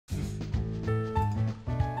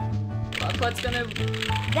Putt-Putt's gonna...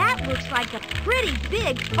 That looks like a pretty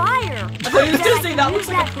big fire. I thought you was gonna say that looks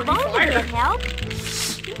like a pretty fire. Help.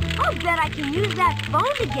 I'll bet I can use that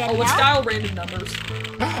phone to get help. Let's dial random numbers.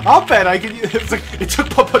 I'll bet I can use... It's like, it took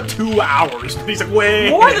Putt Putt 2 hours, but he's like, wait.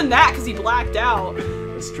 More than that, because he blacked out.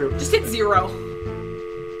 That's true. Just hit 0.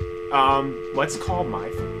 Let's call my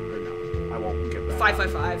phone. Or no, I won't give that.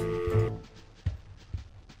 555.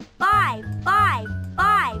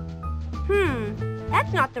 555.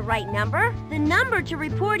 That's not the right number. The number to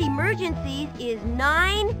report emergencies is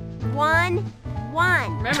 911.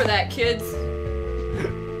 Remember that, kids.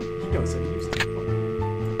 He knows how to use the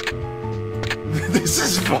phone. This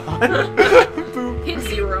is fun. Hit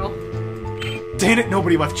 0. Dang it,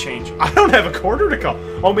 nobody left change. I don't have a quarter to call.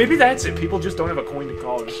 Oh, maybe that's it. People just don't have a coin to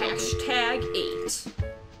call or something. Hashtag 8.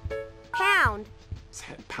 Pound.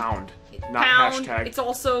 Pound. Not Pound. hashtag. It's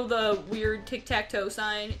also the weird tic-tac-toe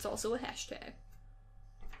sign. It's also a hashtag.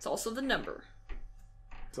 It's also the number.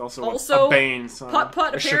 It's also, also a Bane sign. Putt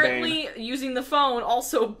Putt apparently using the phone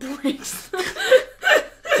also breaks. 3.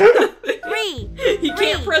 He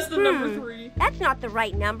can't press the number 3. That's not the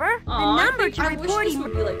right number. Aww, the number to report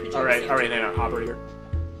would be like Alright, hang on, operator.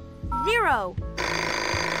 0.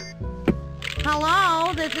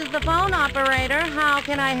 Hello, this is the phone operator. How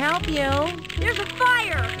can I help you? There's a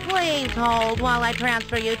fire. Please hold while I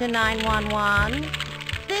transfer you to 911.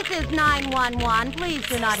 This is 911. Please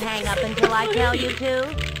do not hang up until I tell you to.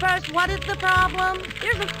 First, what is the problem?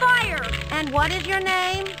 There's a fire. And what is your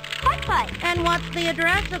name? Putt Putt. And what's the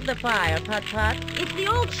address of the fire, Putt Putt? It's the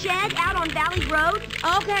old shed out on Valley Road.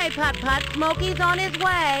 Okay, Putt Putt. Smokey's on his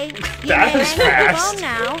way. You That may was hang up the fast. phone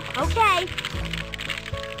now. Okay.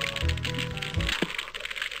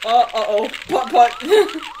 Uh-oh. Putt Putt.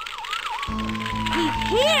 He's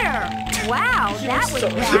here. Wow, that was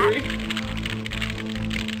fast.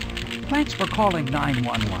 Thanks for calling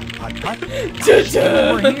 911, Putt Putt.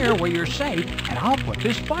 We're here where you're safe, and I'll put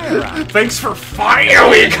this fire out. Thanks for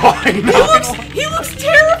finally calling. He looks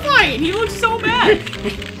terrifying. He looks so bad.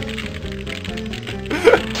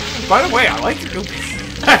 By the way, I like your new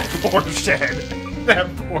that poor shed.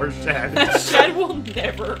 That poor shed. That shed will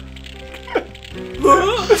never.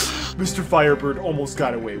 Mr. Firebird almost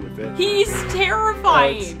got away with it. He's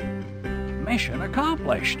terrifying. Mission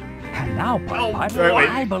accomplished. And now, Putt Putt, wait.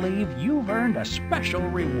 I believe you've earned a special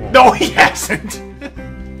reward. No, he hasn't.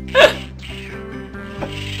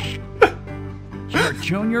 Your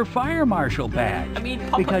Junior Fire Marshal badge. I mean,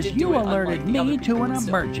 Putt Putt because did you do it, alerted unlike the other me to an people, so-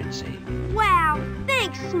 emergency. Wow,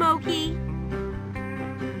 thanks, Smokey.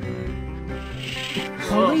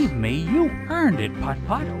 Believe me, you earned it, Putt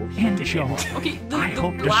Putt. Enjoy. Okay, the I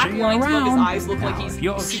hope to black see you lines above his around. eyes look like Now, he's if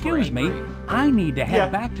you'll super excuse me, angry. I need to head Yeah.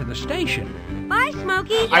 back to the station. Bye,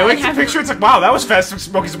 Smokey. I like the picture. It's like, wow, that was fast.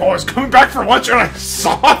 Smokey's always coming back for lunch, and I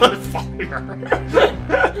saw the fire.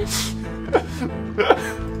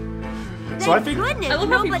 So I think. Goodness, I love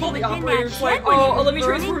how nobody people, the was in that operators, shed like, when it oh, was let me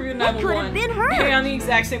burning. transfer you to That could have 911. been her. Hey, I'm the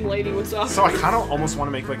exact same lady. What's up? So I kind of almost want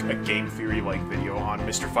to make like a game theory like video on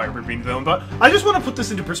Mr. Firebird being the villain, but I just want to put this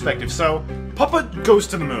into perspective. So Putt Putt goes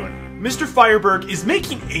to the moon. Mr. Firebird is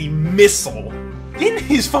making a missile in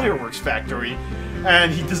his fireworks factory,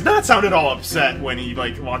 and he does not sound at all upset when he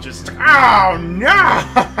like launches. It's like, oh no!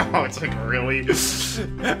 It's like, really.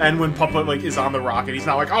 And when Putt Putt like is on the rocket, he's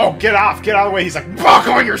not like, oh, get off of the way. He's like,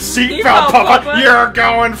 buckle your seatbelt, Putt Putt. You're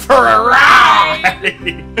going for a ride.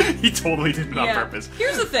 He totally did it on purpose.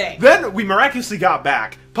 Here's the thing. Then we miraculously got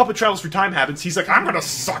back. Putt Putt Travels Through Time happens. He's like, I'm gonna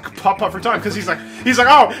suck Putt Putt for time because he's like,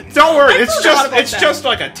 oh, don't worry, it's just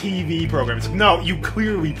like a TV program. It's like, no, you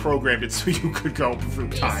clearly programmed it so you could go through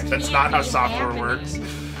time. That's not how software works.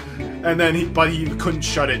 And then he couldn't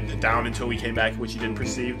shut it down until we came back, which he didn't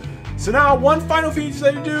perceive. So now, one final thing he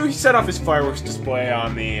decided to do, he set off his fireworks display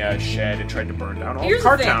on the shed and tried to burn down all of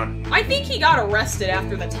Cartown. I think he got arrested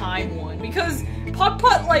after the time one, because Putt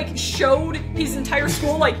Putt, like, showed his entire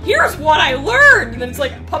school, like, here's what I learned! And then it's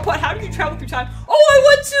like, Putt Putt, how did you travel through time? Oh,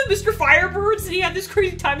 I went to Mr. Firebird's and he had this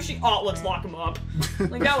crazy time machine. Oh, let's lock him up.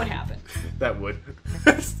 Like, that would happen. That would.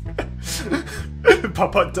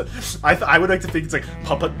 Putt Putt, I would like to think it's like,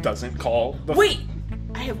 Putt Putt doesn't call the... Wait!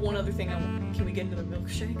 I have one other thing I want. Can we get into the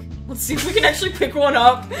milkshake? Let's see if we can actually pick one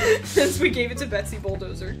up, since we gave it to Betsy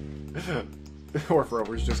Bulldozer. Or if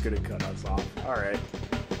Rover's just gonna cut us off. Alright.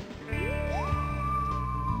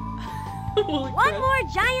 One more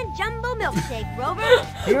giant jumbo milkshake, Rover.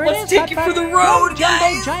 Here Let's take you for the road,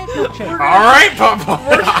 guys! Giant milkshake. Alright, Putt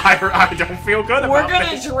Putt! I don't feel good We're about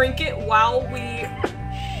gonna this. drink it while we...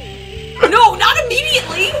 No, not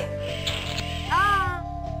immediately!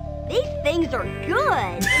 These things are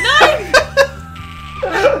good. No!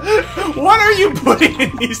 What are you putting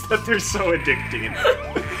in these that they're so addicting?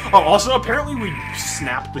 Oh, also, apparently we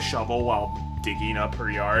snapped the shovel while digging up her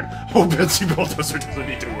yard. Oh, Betsy Bulldozer doesn't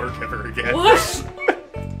need to work ever again. What?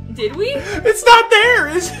 Did we? It's not there,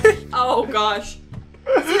 is it? Oh gosh. See,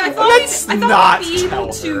 I Let's thought not we'd be able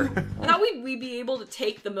tell to. her. I thought we'd be able to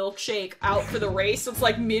take the milkshake out for the race. So it's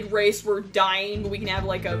like mid-race, we're dying, but we can have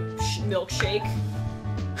like a milkshake.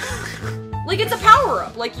 Like it's a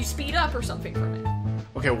power-up. Like you speed up or something from it.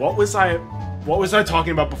 Okay, what was I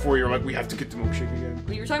talking about before you were like, we have to get the milkshake again?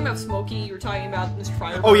 You were talking about Smokey. You were talking about Mr.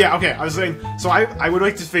 Firebird. Oh yeah, okay. I was saying. So I would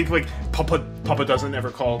like to think like Papa doesn't ever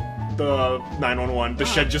call the 911. The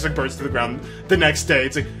shed just like burns to the ground. The next day,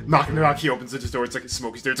 it's like knock. He opens the door. It's like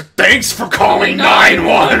Smokey's there. It's like thanks for calling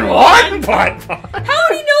 911. Putt Putt. How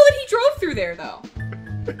did he know that he drove through there though?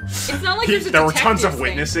 It's not like There were tons of detective thing.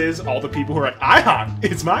 witnesses. All the people who were like, aha,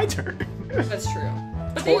 it's my turn. That's true.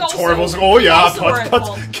 But they also, Torval's like, oh they yeah, also were Putt at Putt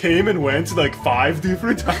fault. came and went like 5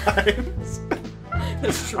 different times.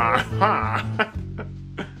 That's true. Aha.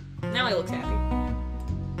 Now he looks happy.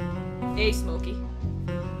 Hey, Smokey.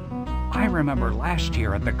 I remember last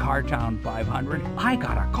year at the Cartown 500, I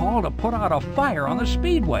got a call to put out a fire on the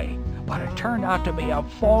speedway, but it turned out to be a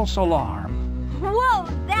false alarm. Whoa,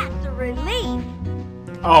 that's a relief.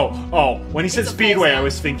 Oh, when he said It's a Speedway, false I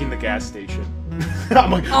was thinking the gas station.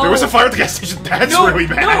 I'm like, there was a fire at the gas station. That's really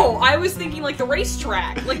bad. No, I was thinking like the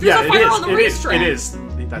racetrack. Like there's Yeah, a fire it is. on the racetrack. It is.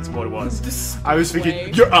 That's what it was. The I was thinking,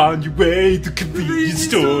 Speedway. you're on your way to convenience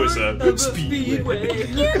stores. Speedway.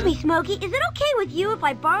 Excuse me, Smokey. Is it okay with you if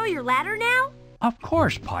I borrow your ladder now? Of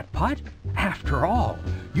course, Putt Putt. After all,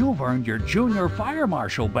 you've earned your Junior Fire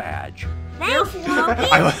Marshal badge. Thanks, Smokey.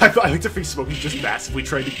 I like to think Smokey's just massively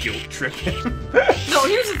trying to guilt trip him. No,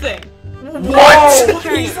 here's the thing. What?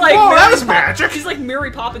 He's like Whoa, that Mary was magic. He's like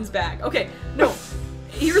Mary Poppins bag. Okay, no.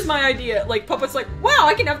 Here's my idea. Like Puppet's like, wow,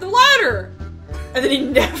 I can have the ladder, and then he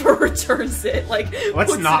never returns it. Like,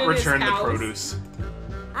 Let's puts not it in his return the house. produce.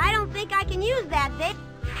 I don't think I can use that thing.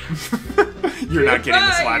 You're not getting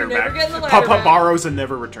this Goodbye, ladder you're never back. getting the ladder Putt Putt back. borrows and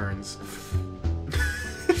never returns.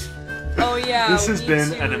 Oh yeah. This we has need been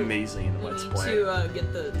to- an amazing we Let's need Play. to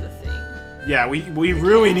get the thing. Yeah, we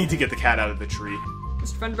really need to get the cat out of the tree.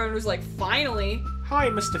 Mr. Fenderbender was like, finally. Hi,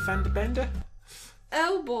 Mr. Fenderbender.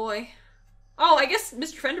 Oh boy. Oh, I guess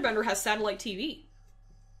Mr. Fenderbender has satellite TV.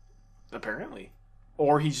 Apparently.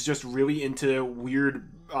 Or he's just really into weird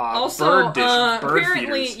Also, bird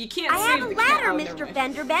apparently feeders. you can't I save have a the cat. ladder, Oh, never Mr.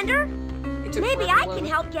 mind. Fenderbender. It took Maybe forever I to can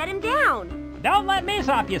load. help get him down. Don't let me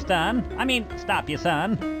stop you, son. Stop you,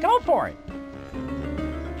 son. Go for it.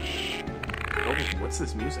 Oh, what's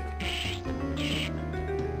this music?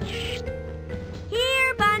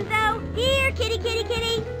 Here, Bunzo. Here, kitty, kitty,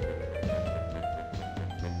 kitty.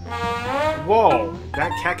 Whoa,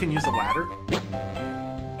 that cat can use a ladder?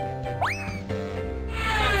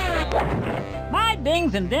 My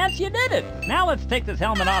dings and dents, you did it. Now let's take this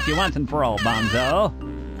helmet off you once and for all, Bonzo.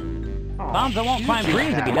 Oh, Bonzo won't climb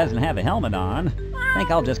trees if he doesn't have a helmet on.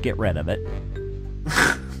 Think I'll just get rid of it.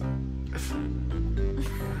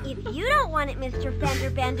 If you don't want it, Mr.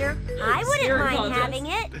 Fenderbender, I wouldn't Scary mind contest. having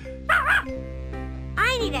it.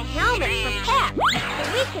 I need a helmet for Pep,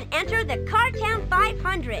 so we can enter the Cartown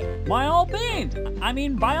 500. By all means.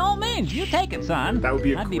 By all means, you take it, son. That would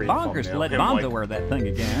be a I'd be great bonkers to thumbnail. let Him, Bonzo like- wear that thing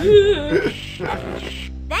again.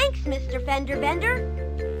 Thanks, Mr. Fenderbender.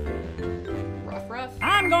 Rough.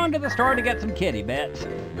 I'm going to the store to get some kitty bits.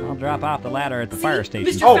 I'll drop off the ladder at the fire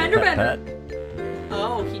station. Mr. Oh. Fenderbender. Putt.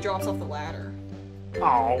 Oh, he drops off the ladder.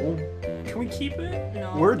 Oh, can we keep it?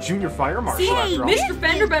 No. We're a junior fire marshal See, after all. Mr.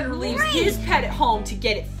 Fenderbender leaves his pet at home to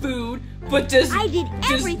get it food, but does I did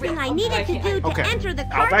everything I needed to do to Okay. enter the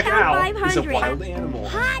Outback Cartown Al 500. is a wild animal.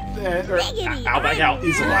 Hot diggity. Outback Al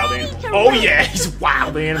is a wild ready animal. to Oh race. yeah, he's a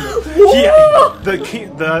wild animal.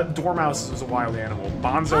 The Dormouse is a wild animal.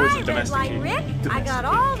 Bonzo is a Hi, domesticated. Red Light Rick. I got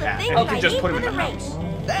all the cat, things and you I can just need put him for in the the race. house.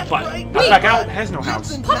 That's But right. Outback Al has no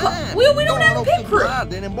house. Papa, we don't have a pit crew.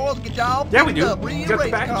 Then them boys get y'all Yeah, we do. picked up in We your got the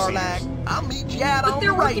race backup car singers. like, I'll meet you out But on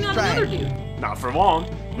they're the working on another racetrack. dude. Not for long.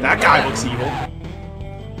 That guy looks evil. A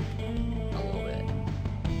little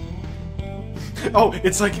bit. Oh,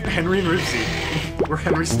 it's like Henry and Ribsy, where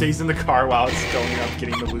Henry stays in the car while it's going up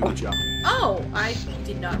getting the lube job. Oh, I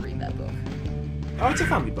did not read that book. Oh, it's a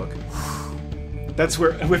family book. That's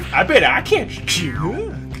where, I bet I can cook.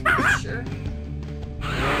 Sure.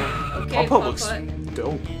 Okay, Papa looks Putt.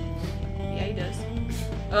 dope. Yeah, he does.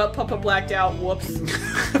 Papa blacked out. Whoops.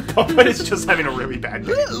 Papa is just having a really bad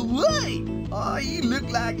day. Oh, wait. Oh, you look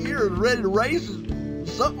like you're as ready to race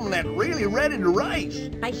as something that's really ready to race.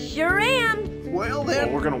 I sure am. Well, Well,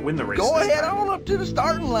 then, we're gonna win the race. go this ahead time. on up to the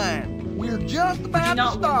starting line. We're just Did about you to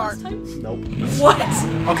not win start. last time? Nope. What?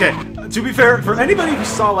 Okay, to be fair, for anybody who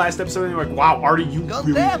saw last episode and you're like, wow, Artie, you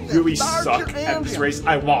really Start suck your at this engine. race,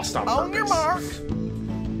 I lost on On your purpose.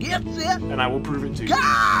 mark. Get set. And I will prove it to you.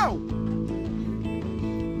 Go!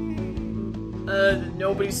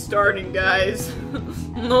 Nobody's starting, guys.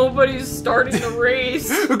 Nobody's starting the race.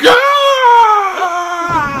 Go! There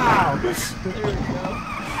we go.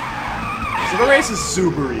 So the race is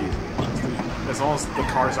super easy. As long as the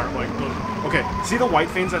cars aren't like... Okay, see the white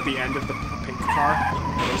things at the end of the pink car?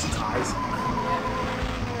 Those ties?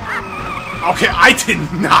 Okay, I did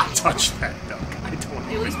not touch that duck. I don't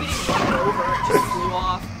At least we didn't run it over. It just flew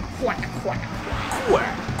off. Quack, quack,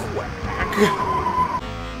 quack, quack.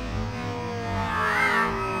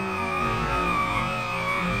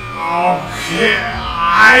 Okay,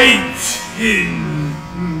 I did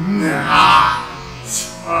not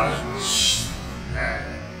touch that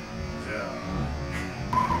duck.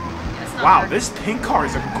 That's not Wow, hard. this pink car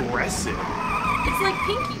is aggressive. It's like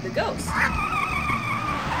Pinky, the ghost.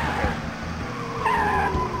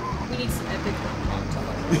 We need some epic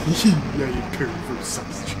montage. Yeah, you curve for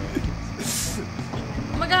substitute.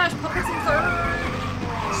 Oh my gosh, Puppet's in third.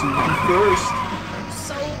 So you be first.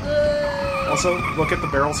 So good. Also, look at the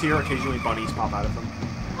barrels here. Occasionally bunnies pop out of them.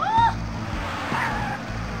 Ah!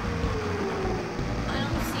 I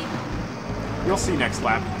don't see them. You'll see next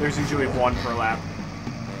lap. There's usually one per lap.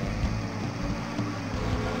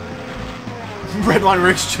 Redline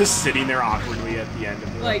Rick's just sitting there awkwardly at the end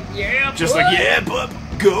of it. Like, yeah, Just Putt. like, yeah, but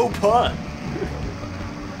go putt.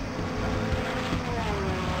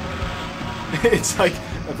 It's like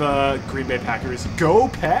the Green Bay Packers. Go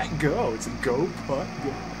Pat, go. It's a go putt,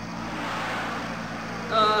 go.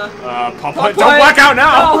 Putt Putt. Don't black out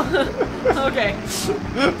now. Oh. Okay.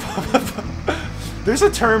 There's a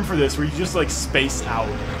term for this where you just like space out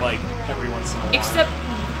like every once in a while. Except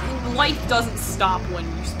life doesn't stop when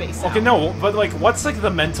you space out. Okay, no, but like, what's like the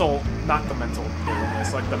mental, not the mental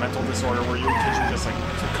illness, like the mental disorder where you occasionally just like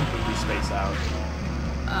completely space out?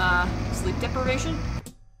 Sleep deprivation?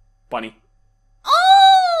 Bunny.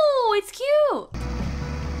 Oh, it's cute.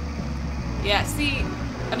 Yeah, see,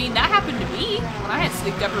 I mean, that happened to me when I had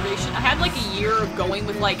sleep deprivation. I had like a year of going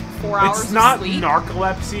with like 4 hours It's not of sleep.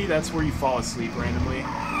 narcolepsy, that's where you fall asleep randomly.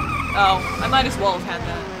 Oh, I might as well have had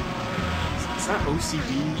that. It's not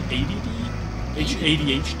OCD, ADD,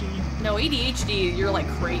 ADHD. No, ADHD, you're like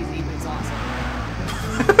crazy, but it's awesome.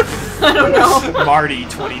 I don't know. Marty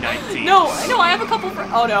 2019. No, I have a couple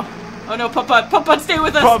friends. Oh no. Oh no, Putt Putt, stay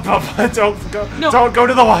with us. Putt Putt, don't go. No. Don't go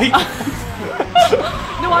to the light.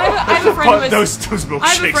 No, I have a friend who has. Those milkshakes I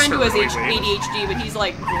have a friend who are has really weird. ADHD, but he's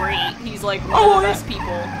like great. He's like one of the best people.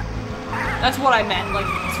 That's what I meant. Like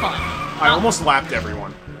it's fun. I almost lapped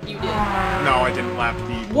everyone. You did. No, I didn't lap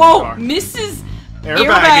the Whoa, car. Mrs. Airbag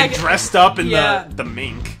and dressed up in Yeah. the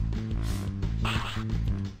mink.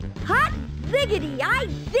 Hot ziggity, I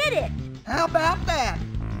did it! How about that?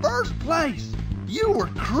 First place. You were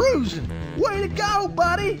cruising. Way to go,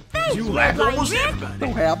 buddy. Thanks, You lapped Redline almost Rick. everybody. So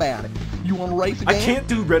how about it? You want to race I again? can't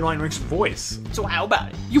do Redline Rick's voice. So how about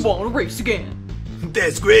it? You want to race again?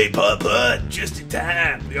 That's great, Putt Putt. Just in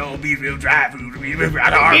time. We all be real drive.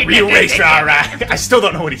 Real race drive. I still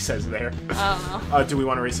don't know what he says there. I don't know. Do we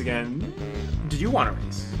want to race again? Do you want to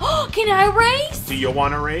race? Can I race? Do you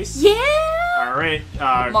want to race? Yeah. All right.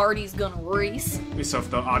 Marty's gonna race. So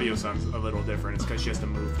if the audio sounds a little different, it's because she has to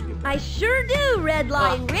move to get there. I sure do,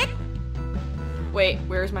 Redline Rick. Wait,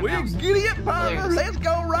 where's my We're mouse? giddy up, partner. There it is. Let's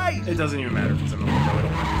go race. It doesn't even matter if it's in the window.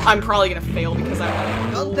 It'll I'm probably gonna fail because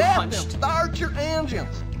I Go want down punched. Start your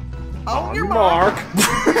engines. On On your your mark.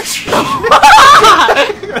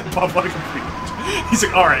 Putt Putt confused. He's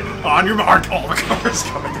like, all right, on your mark. All the cars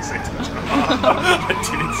come at the same time. I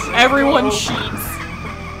didn't say Everyone no. cheats.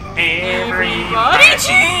 Everybody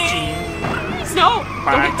cheats. No,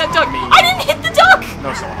 don't hit that duck. I didn't hit the duck.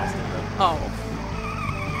 No, someone else did that. Oh.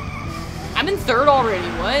 I'm in third already,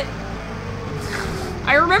 what?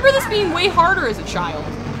 I remember this being way harder as a child.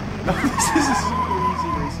 No, this is a super easy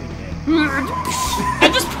racing game. I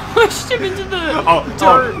just pushed him into the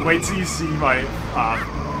dirt. Oh, wait till you see my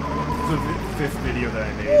the fifth video that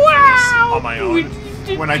I made Wow! on my own.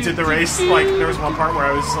 When I did the race, like, there was one part where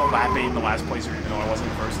I was lapping the last placer even though I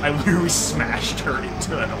wasn't first. I literally smashed her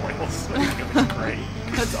into an oil slick. It was great.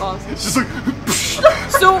 That's awesome. It's just like...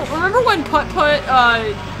 So, remember when Putt Putt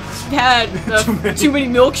had too many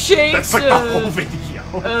milkshakes? That's like the whole video.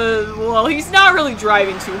 Well, he's not really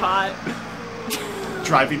driving too hot.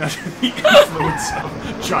 Driving under the influence of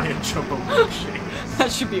giant jumbo milkshake.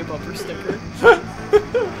 That should be a bumper sticker.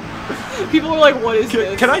 People are like, what is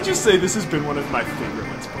this? Can I just say this has been one of my favorite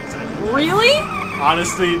Let's Plays ever? Really?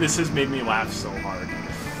 Honestly, this has made me laugh so hard.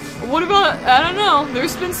 What about, I don't know,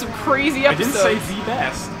 there's been some crazy I didn't episodes. say the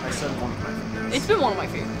best. I said one of my favorites. It's been one of my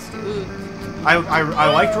favorites, dude.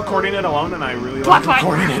 I liked recording it alone, and I really Putt liked Putt.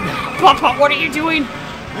 recording it now. Putt Putt, what are you doing?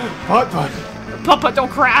 Putt Putt. Putt Putt, don't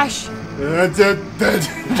crash.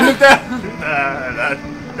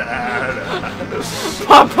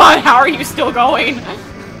 Putt Putt, how are you still going?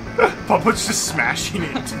 Putt Putt's just smashing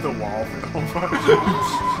into the wall.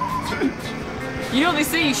 You know, they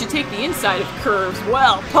say you should take the inside of curves.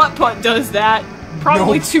 Well, Putt Putt does that.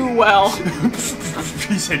 Probably too well.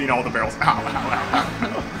 He's hitting all the barrels. Ow, ow, ow,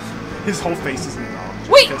 ow. His whole face is involved.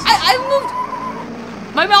 Wait, I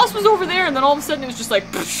moved. My mouse was over there, and then all of a sudden it was just like,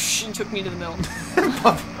 psh, and took me to the middle.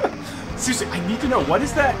 Seriously, I need to know, what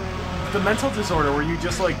is that, the mental disorder where you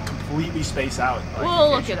just, like, completely space out? Like, We'll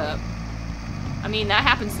look it up. I mean, that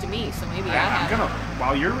happens to me, so maybe I I'm have. gonna,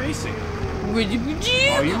 while you're racing. Oh,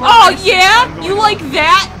 yeah? You like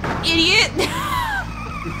that, idiot?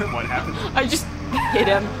 What happened? I just hit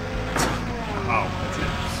him. Oh,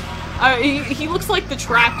 that's it. He looks like the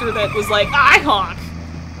tractor that was like, I honk.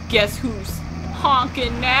 Guess who's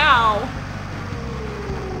honking now?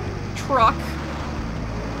 Truck.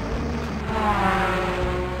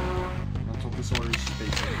 Mental disorder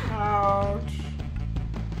spacing out.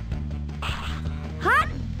 Hot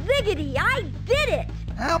ziggity, I did it!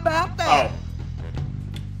 How about that? Oh.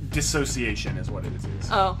 Dissociation is what it is.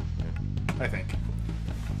 Oh. I think.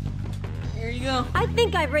 Here you go. I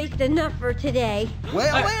think I've raced enough for today.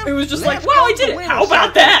 Well, It was just let's like, wow, I go did to it. winner's How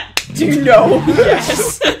about circle. that? Do you know?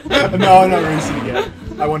 Yes. No, I'm not racing again.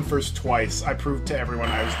 I won first twice. I proved to everyone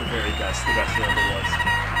I was the very best. The best there ever was.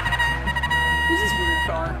 Who's this weird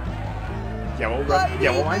car? Yeah,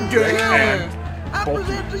 well, I'm good. And I bulky.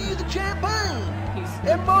 present to you the champagne. He's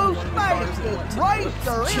And most one of the cars that went fastest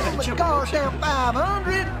to racer in the Jump, car jump. down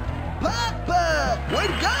 500. Putt Putt. Way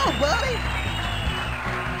to go, buddy.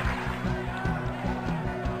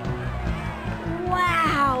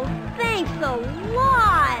 Wow, thanks a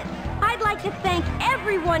lot! I'd like to thank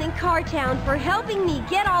everyone in Cartown for helping me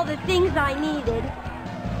get all the things I needed.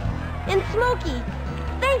 And Smokey,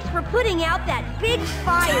 thanks for putting out that big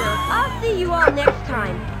fire. I'll see you all next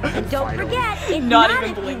time. And don't Finally. forget, it's Not not, even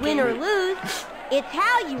if you blinking. win or lose, it's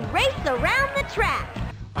how you race around the track.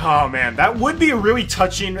 Oh man, that would be a really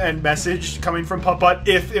touching message coming from Putt Putt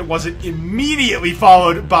if it wasn't immediately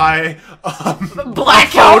followed by a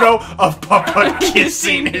photo of Putt Putt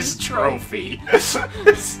kissing his trophy. I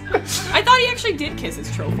thought he actually did kiss his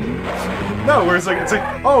trophy. No, where it's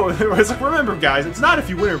like, remember guys, it's not if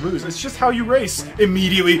you win or lose, it's just how you race.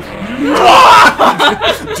 Immediately,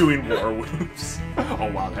 doing war moves.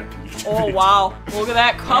 Oh wow, that peaked. Oh wow, look at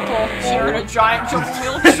that couple sharing a giant jumbo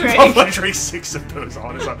Putt milkshake. Putt drank 6 of those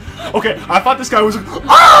on his own. Okay, I thought this guy was like,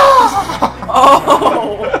 ah!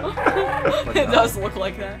 Oh, it does look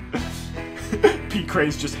like that. Pete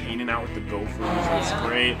Cray's just hanging out with the gophers. That's Yeah.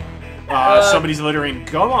 great. Somebody's littering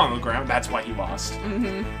gum on the ground. That's why he lost.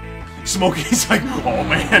 Mm-hmm. Smokey's like, oh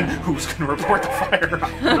man, who's gonna report the fire?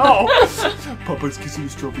 No. Putt Putt's kissing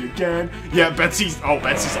his trophy again. Yeah, Betsy's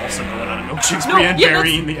also going on a milkshake spree and yeah,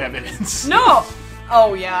 burying the evidence. No.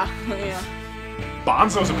 Oh yeah, yeah.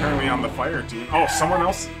 Bonzo's apparently on the fire team. Oh, someone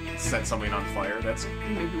else set something on fire. That's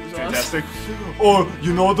Maybe it was us. fantastic. Oh,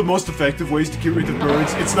 you know the most effective ways to get rid of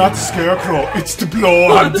birds? It's not to scarecrow, it's to blow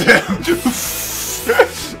on them.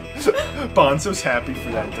 Bonzo's happy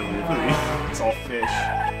for that delivery. It's all fish.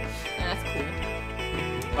 That's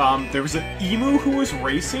cool. There was an emu who was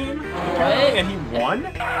racing, apparently, and he won.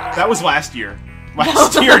 That was last year.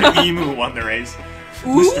 Last year, an emu won the race.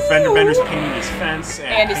 Mr. Fender Bender's painting his fence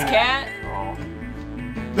And his cat. Oh.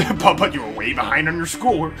 Putt Putt, you were way behind on your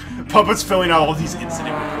schoolwork. Putt Putt's filling out all these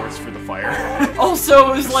incident reports for the fire. Also,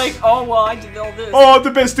 it was like, oh well, I did all this. Oh, the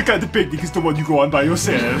best kind of picnic is the one you go on by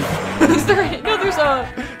yourself. Is there? No, there's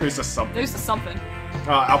a something. There's a something.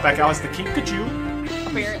 Outback Al has the kinkajou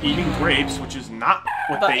Apparently. eating grapes, which is not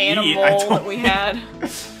what The they animal eat. I don't. that we had.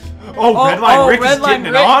 Oh, Redline Rick is Redline getting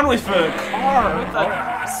it Rick. on with a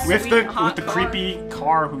car. With With hot the car. creepy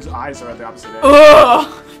car whose eyes are at the opposite end.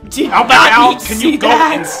 Ugh! Did Outback not Al, need to can see you go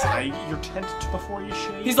that. inside your tent before you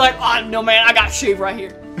shave? He's like, oh no man, I got shave right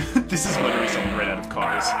here. This is literally something right out of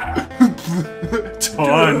Cars.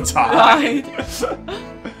 Ton tied.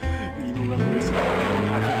 Right.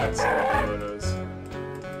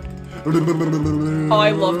 Oh,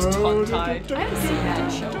 I loved Tongue Tied. I haven't seen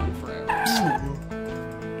that show in forever.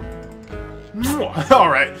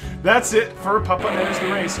 Alright, that's it for Putt Putt Enters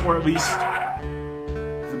the Race, or at least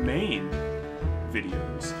the main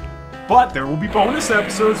videos. But there will be bonus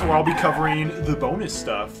episodes where I'll be covering the bonus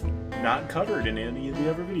stuff not covered in any of the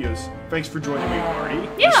other videos. Thanks for joining me, Marty.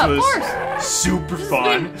 Yeah, this of was course. super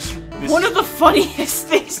fun. One of the funniest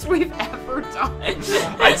things we've ever done.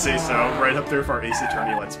 I'd say so. Right up there for our Ace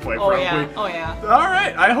Attorney Let's Play, Oh probably. yeah, oh yeah.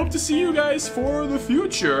 Alright, I hope to see you guys for the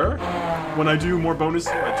future when I do more bonus,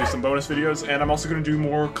 I do some bonus videos, and I'm also going to do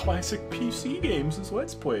more classic PC games as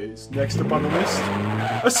Let's Plays. Next up on the list,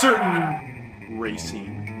 a certain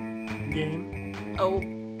racing game. Oh.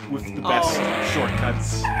 With the best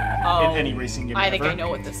shortcuts in any racing game I think ever. I know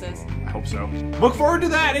what this is. I hope so. Look forward to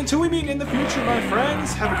that until we meet in the future, my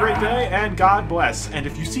friends. Have a great day, and God bless. And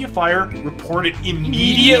if you see a fire, report it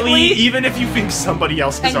immediately, even if you think somebody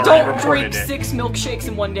else has And already don't reported drink it. 6 milkshakes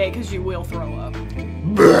in one day, because you will throw up.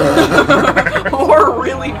 Or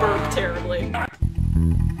really burp terribly.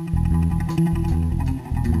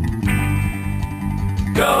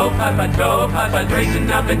 Go, Putt Putt,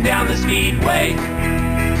 racing up and down the speedway.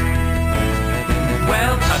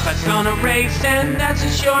 Well, Putt Putt's gonna race, and that's a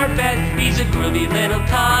sure bet. He's a groovy little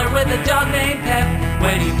car with a dog named Pep.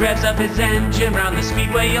 When he revs up his engine round the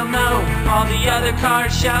speedway, you'll know all the other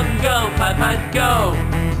cars shouting, go, Putt Putt, go.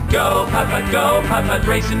 Go, Putt Putt,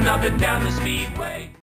 racing up and down the speedway.